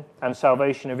regeneration and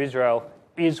salvation of Israel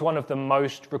is one of the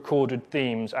most recorded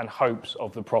themes and hopes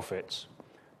of the prophets.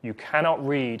 You cannot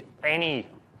read any,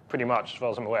 pretty much as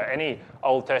far as I'm aware, any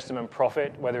Old Testament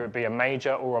prophet, whether it be a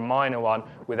major or a minor one,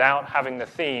 without having the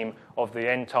theme of the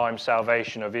end-time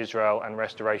salvation of Israel and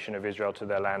restoration of Israel to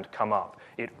their land come up.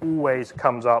 It always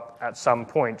comes up at some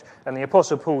point, and the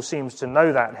Apostle Paul seems to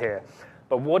know that here.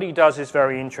 But what he does is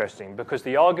very interesting, because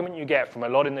the argument you get from a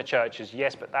lot in the church is,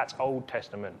 yes, but that's Old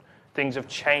Testament. Things have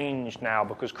changed now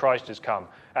because Christ has come.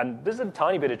 And there's a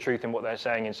tiny bit of truth in what they're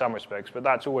saying in some respects, but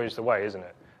that's always the way, isn't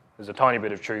it? There's a tiny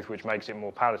bit of truth which makes it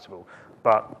more palatable.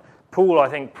 But Paul, I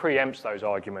think, preempts those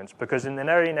arguments, because in the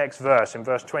very next verse, in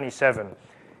verse 27,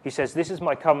 he says, "This is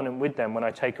my covenant with them when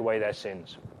I take away their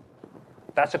sins."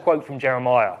 That's a quote from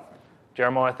Jeremiah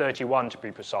 31 to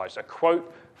be precise, a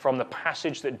quote from the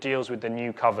passage that deals with the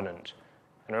new covenant.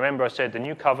 And remember I said the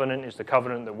new covenant is the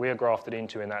covenant that we're grafted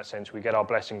into in that sense. We get our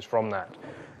blessings from that.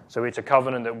 So it's a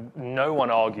covenant that no one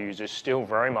argues is still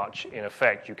very much in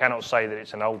effect. You cannot say that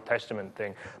it's an Old Testament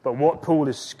thing. But what Paul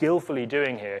is skillfully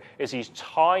doing here is he's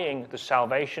tying the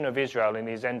salvation of Israel in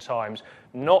these end times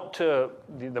not to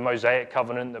the Mosaic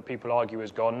covenant that people argue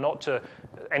is gone, not to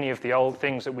any of the old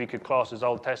things that we could class as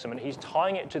Old Testament. He's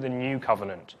tying it to the new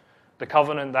covenant, the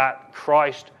covenant that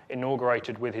Christ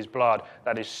inaugurated with his blood,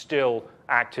 that is still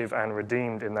active and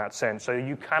redeemed in that sense. So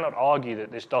you cannot argue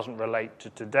that this doesn't relate to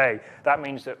today. That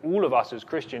means that all of us as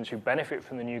Christians who benefit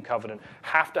from the new covenant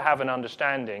have to have an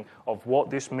understanding of what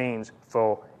this means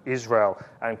for Israel.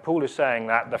 And Paul is saying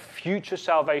that the future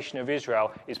salvation of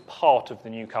Israel is part of the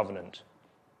new covenant.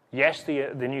 Yes,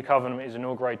 the new covenant is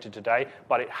inaugurated today,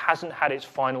 but it hasn't had its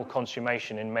final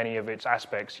consummation in many of its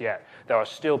aspects yet. There are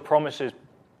still promises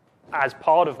as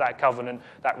part of that covenant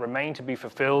that remain to be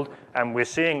fulfilled, and we're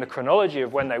seeing the chronology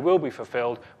of when they will be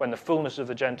fulfilled, when the fullness of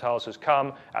the Gentiles has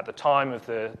come, at the time of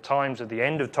the times, at the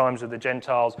end of times of the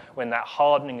Gentiles, when that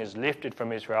hardening is lifted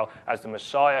from Israel, as the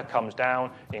Messiah comes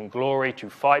down in glory to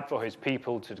fight for his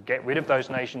people, to get rid of those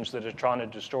nations that are trying to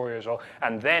destroy Israel.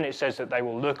 And then it says that they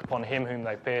will look upon him whom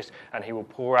they pierced, and he will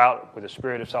pour out with a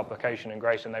spirit of supplication and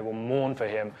grace, and they will mourn for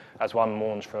him as one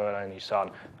mourns for an only son.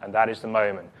 And that is the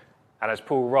moment. And as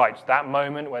Paul writes, that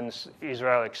moment when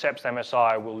Israel accepts their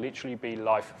Messiah will literally be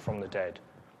life from the dead.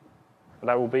 And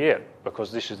that will be it,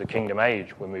 because this is the kingdom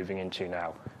age we're moving into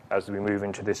now, as we move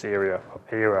into this era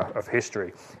of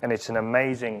history. And it's an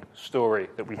amazing story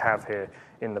that we have here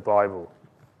in the Bible.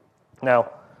 Now,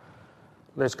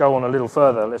 let's go on a little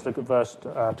further. Let's look at verse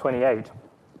 28.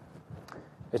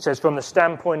 It says, "From the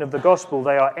standpoint of the gospel,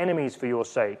 they are enemies for your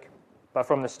sake. But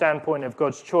from the standpoint of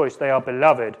God's choice, they are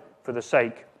beloved for the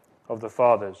sake of the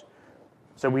fathers."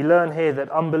 So we learn here that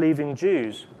unbelieving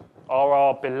Jews are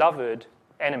our beloved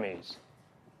enemies.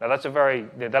 Now that's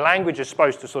the language is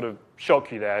supposed to sort of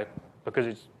shock you there,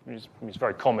 because it's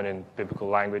very common in biblical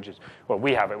language.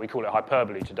 We have it, we call it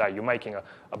hyperbole today. You're making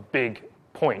a big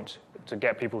point to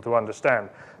get people to understand,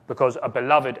 because a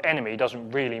beloved enemy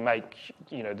doesn't really make,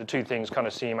 the two things kind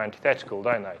of seem antithetical,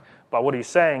 don't they? But what he's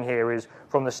saying here is,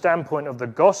 from the standpoint of the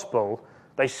gospel,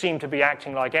 they seem to be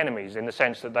acting like enemies in the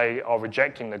sense that they are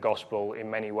rejecting the gospel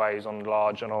in many ways, on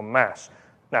large and en masse.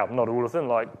 Now, not all of them,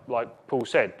 like Paul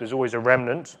said. There's always a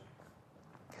remnant.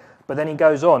 But then he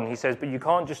goes on, he says, but you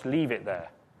can't just leave it there.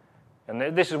 And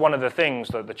this is one of the things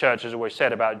that the church has always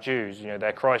said about Jews,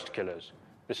 they're Christ killers.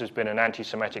 This has been an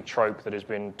anti-Semitic trope that has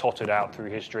been totted out through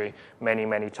history many,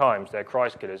 many times. They're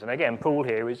Christ killers. And again, Paul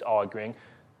here is arguing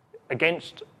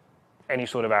against any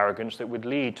sort of arrogance that would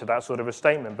lead to that sort of a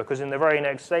statement, because in the very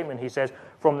next statement he says,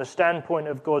 from the standpoint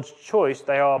of God's choice,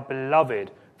 they are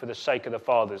beloved for the sake of the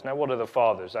fathers. Now, what are the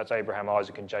fathers? That's Abraham,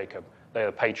 Isaac, and Jacob. They are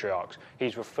the patriarchs.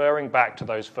 He's referring back to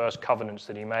those first covenants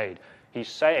that he made. He's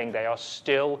saying they are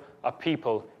still a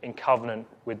people in covenant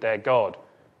with their God.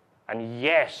 And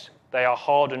yes, they are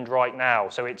hardened right now,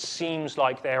 so it seems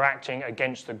like they're acting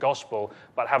against the gospel,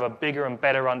 but have a bigger and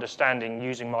better understanding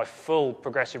using my full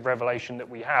progressive revelation that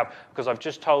we have, because I've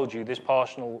just told you this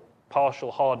partial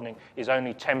partial hardening is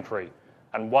only temporary.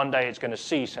 And one day it's going to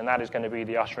cease, and that is going to be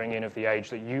the ushering in of the age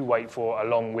that you wait for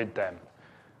along with them.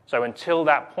 So until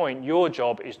that point, your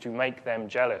job is to make them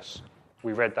jealous.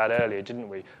 We read that earlier, didn't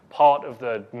we? Part of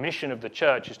the mission of the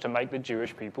church is to make the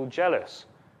Jewish people jealous.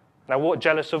 Now, what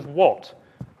jealous of what?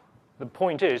 The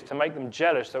point is to make them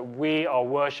jealous that we are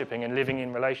worshipping and living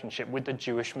in relationship with the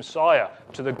Jewish Messiah,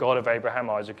 to the God of Abraham,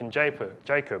 Isaac, and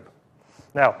Jacob.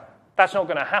 Now, that's not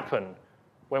going to happen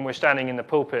when we're standing in the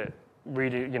pulpit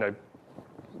reading,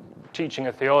 teaching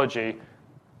a theology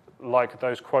like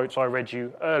those quotes I read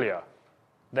you earlier.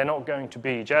 They're not going to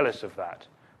be jealous of that.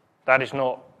 That is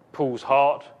not Paul's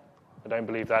heart. I don't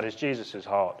believe that is Jesus'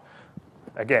 heart.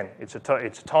 Again, it's a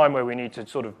time where we need to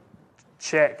sort of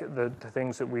check the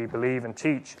things that we believe and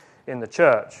teach in the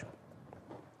church.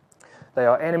 They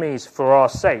are enemies for our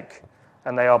sake,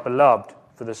 and they are beloved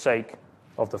for the sake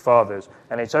of the fathers.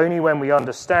 And it's only when we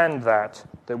understand that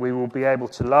we will be able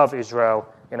to love Israel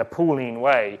in a Pauline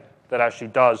way that actually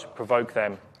does provoke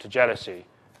them to jealousy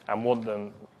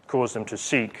and cause them to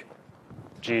seek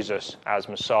Jesus as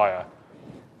Messiah.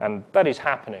 And that is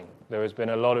happening. There has been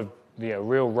a lot of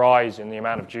real rise in the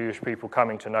amount of Jewish people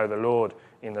coming to know the Lord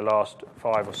in the last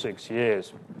 5 or 6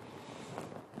 years.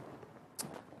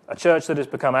 A church that has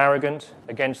become arrogant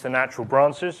against the natural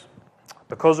branches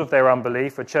because of their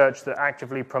unbelief, a church that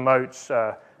actively promotes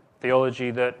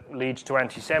theology that leads to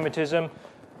anti-Semitism,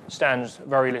 stands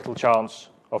very little chance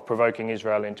of provoking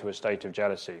Israel into a state of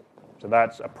jealousy. So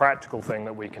that's a practical thing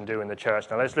that we can do in the church.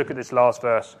 Now let's look at this last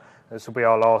verse. This will be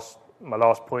my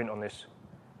last point on this.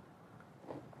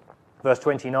 Verse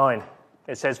 29,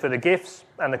 it says, "For the gifts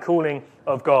and the calling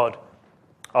of God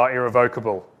are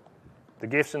irrevocable." The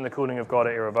gifts and the calling of God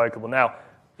are irrevocable. Now,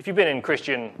 if you've been in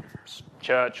Christian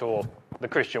church or the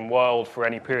Christian world for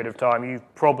any period of time,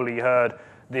 you've probably heard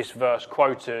this verse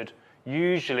quoted,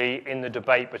 usually in the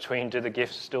debate between do the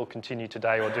gifts still continue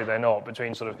today or do they not,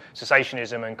 between sort of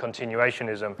cessationism and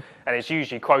continuationism. And it's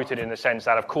usually quoted in the sense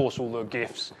that, of course, all the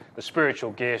gifts, the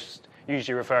spiritual gifts,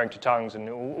 usually referring to tongues and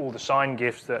all the sign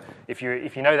gifts, that if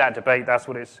you know that debate, that's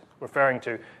what it's referring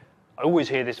to. I always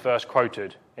hear this verse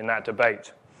quoted in that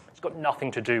debate. It's got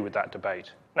nothing to do with that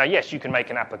debate. Now, yes, you can make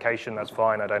an application, that's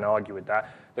fine, I don't argue with that.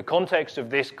 The context of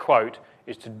this quote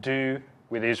is to do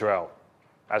with Israel.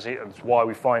 That's why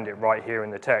we find it right here in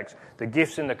the text. The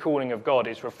gifts and the calling of God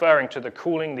is referring to the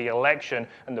calling, the election,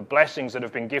 and the blessings that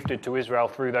have been gifted to Israel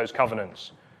through those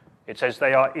covenants. It says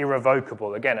they are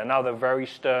irrevocable. Again, another very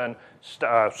stern,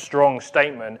 strong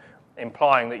statement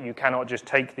implying that you cannot just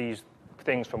take these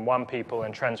things from one people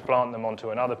and transplant them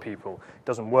onto another people. It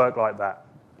doesn't work like that.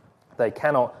 They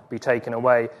cannot be taken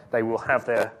away. They will have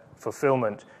their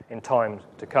fulfillment in times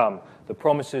to come. The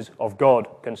promises of God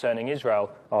concerning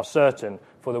Israel are certain,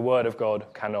 for the word of God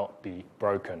cannot be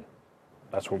broken.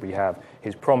 That's what we have.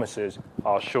 His promises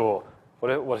are sure. What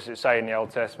does it say in the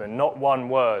Old Testament? Not one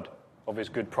word of his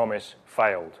good promise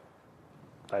failed.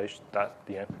 That's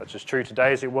as true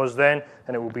today as it was then,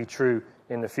 and it will be true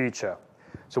in the future.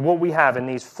 So what we have in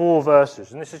these 4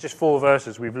 verses, and this is just 4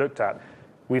 verses we've looked at,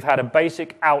 we've had a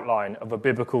basic outline of a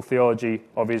biblical theology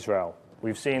of Israel.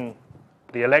 We've seen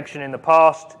the election in the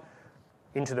past,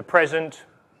 into the present,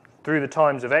 through the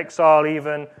times of exile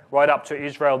even, right up to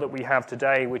Israel that we have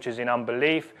today, which is in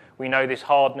unbelief. We know this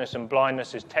hardness and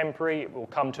blindness is temporary. It will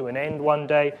come to an end one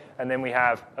day. And then we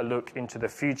have a look into the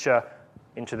future,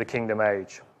 into the kingdom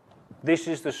age. This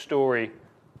is the story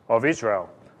of Israel.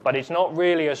 But it's not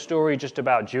really a story just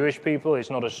about Jewish people.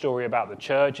 It's not a story about the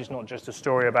church. It's not just a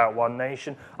story about one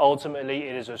nation. Ultimately,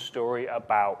 it is a story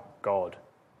about God.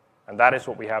 And that is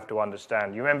what we have to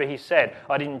understand. You remember he said,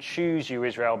 I didn't choose you,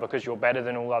 Israel, because you're better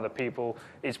than all other people.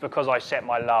 It's because I set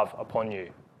my love upon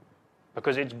you.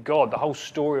 Because it's God. The whole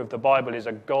story of the Bible is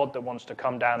a God that wants to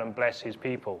come down and bless his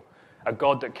people. A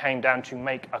God that came down to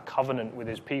make a covenant with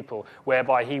his people,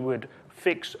 whereby he would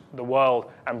fix the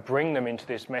world and bring them into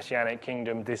this messianic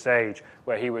kingdom, this age,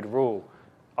 where he would rule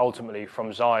ultimately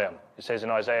from Zion. It says in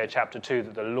Isaiah chapter 2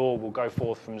 that the Lord will go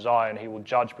forth from Zion. He will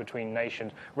judge between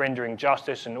nations, rendering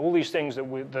justice, and all these things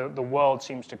that the world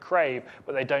seems to crave,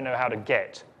 but they don't know how to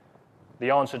get.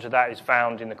 The answer to that is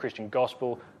found in the Christian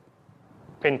gospel.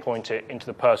 Pinpoint it into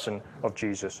the person of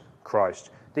Jesus Christ.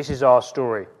 This is our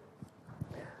story.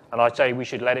 And I say we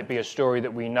should let it be a story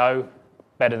that we know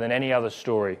better than any other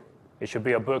story. It should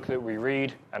be a book that we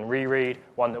read and reread,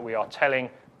 one that we are telling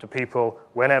to people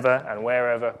whenever and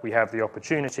wherever we have the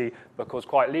opportunity, because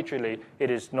quite literally,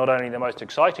 it is not only the most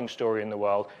exciting story in the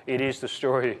world, it is the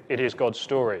story, it is God's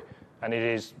story. And it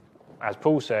is, as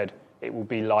Paul said, it will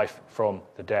be life from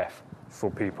the death for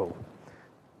people.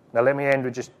 Now let me end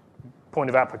with just point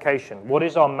of application. What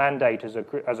is our mandate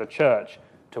as a church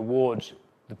towards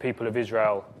the people of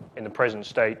Israel in the present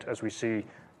state as we see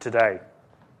today?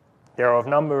 There are a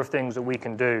number of things that we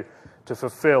can do to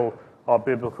fulfill our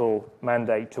biblical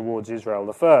mandate towards Israel.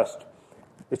 The first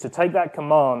is to take that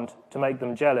command to make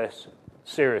them jealous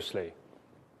seriously.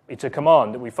 It's a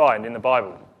command that we find in the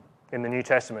Bible, in the New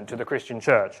Testament, to the Christian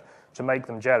church, to make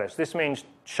them jealous. This means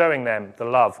showing them the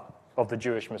love of the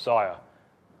Jewish Messiah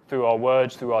through our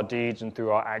words, through our deeds, and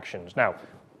through our actions. Now,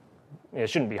 it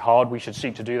shouldn't be hard. We should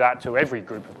seek to do that to every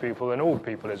group of people and all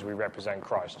people as we represent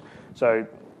Christ.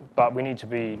 But we need to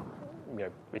be,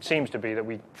 it seems to be that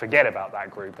we forget about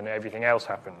that group and everything else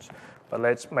happens. But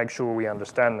let's make sure we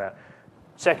understand that.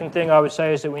 Second thing I would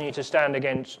say is that we need to stand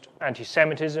against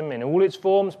anti-Semitism in all its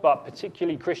forms, but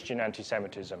particularly Christian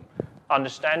anti-Semitism.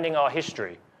 Understanding our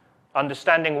history,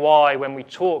 understanding why when we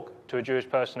talk to a Jewish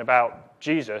person about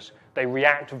Jesus, they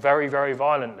react very, very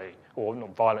violently, or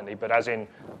not violently, but as in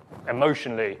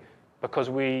emotionally, because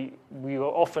we're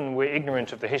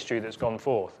ignorant of the history that's gone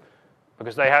forth.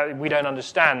 Because we don't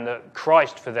understand that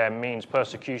Christ for them means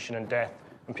persecution and death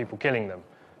and people killing them.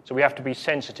 So we have to be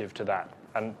sensitive to that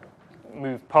and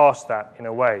move past that in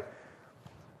a way.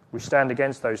 We stand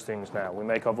against those things now. We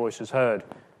make our voices heard.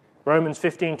 Romans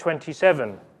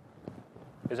 15:27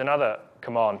 is another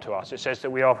command to us. It says that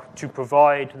we are to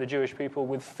provide the Jewish people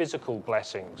with physical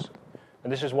blessings.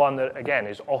 And this is one that, again,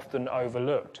 is often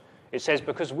overlooked. It says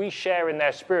because we share in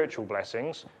their spiritual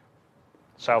blessings,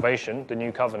 salvation, the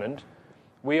new covenant,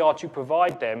 we are to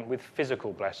provide them with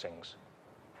physical blessings.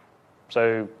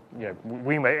 So,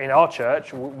 in our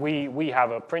church, we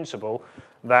have a principle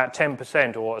that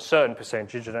 10% or a certain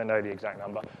percentage, I don't know the exact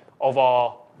number, of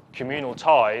our communal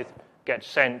tithe gets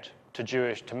sent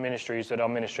to ministries that are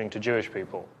ministering to Jewish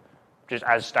people, just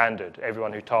as standard.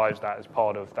 Everyone who tithes that as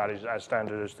part of that is as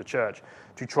standard as the church.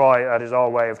 That is our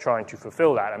way of trying to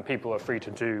fulfill that, and people are free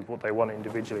to do what they want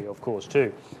individually, of course,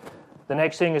 too. The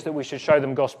next thing is that we should show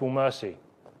them gospel mercy.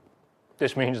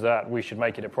 This means that we should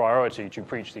make it a priority to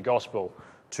preach the gospel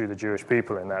to the Jewish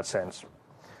people in that sense.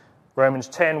 Romans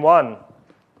 10:1,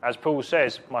 as Paul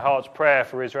says, my heart's prayer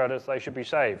for Israel is that they should be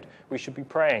saved. We should be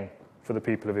praying for the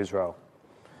people of Israel.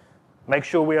 Make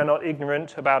sure we are not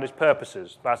ignorant about his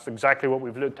purposes. That's exactly what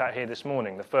we've looked at here this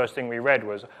morning. The first thing we read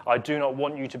was, I do not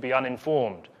want you to be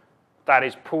uninformed. That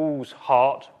is Paul's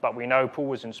heart, but we know Paul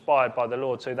was inspired by the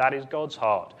Lord, so that is God's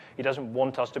heart. He doesn't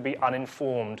want us to be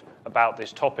uninformed about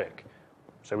this topic.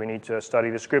 So we need to study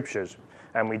the scriptures.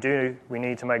 And we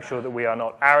need to make sure that we are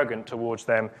not arrogant towards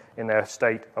them in their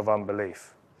state of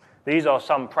unbelief. These are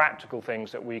some practical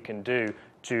things that we can do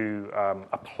to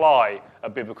apply a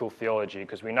biblical theology,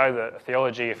 because we know that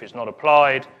theology, if it's not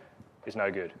applied, is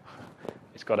no good.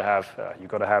 You've got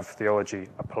to have theology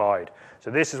applied.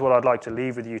 So this is what I'd like to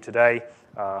leave with you today.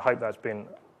 I hope that's been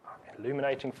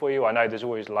illuminating for you. I know there's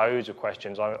always loads of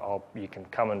questions. You can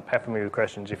come and pepper me with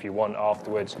questions if you want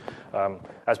afterwards.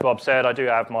 As Bob said, I do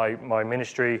have my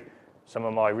ministry, some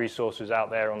of my resources out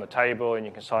there on the table, and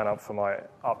you can sign up for my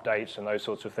updates and those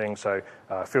sorts of things. So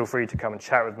feel free to come and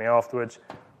chat with me afterwards.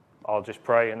 I'll just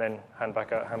pray and then hand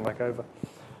back over.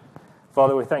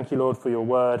 Father, we thank you, Lord, for your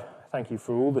word. Thank you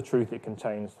for all the truth it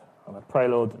contains. And I pray,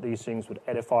 Lord, that these things would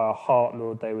edify our heart,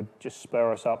 Lord. They would just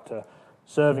spur us up to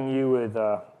serving you with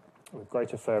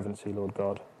greater fervency, Lord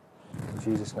God. In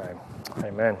Jesus' name,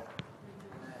 amen.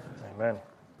 Amen.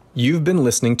 You've been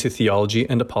listening to Theology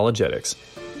and Apologetics.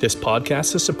 This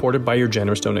podcast is supported by your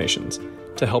generous donations.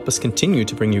 To help us continue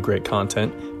to bring you great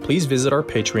content, please visit our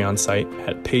Patreon site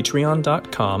at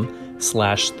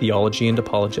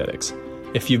patreon.com/theologyandapologetics.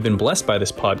 If you've been blessed by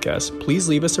this podcast, please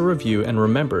leave us a review and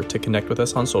remember to connect with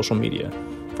us on social media.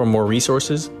 For more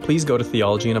resources, please go to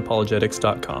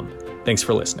theologyandapologetics.com. Thanks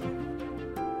for listening.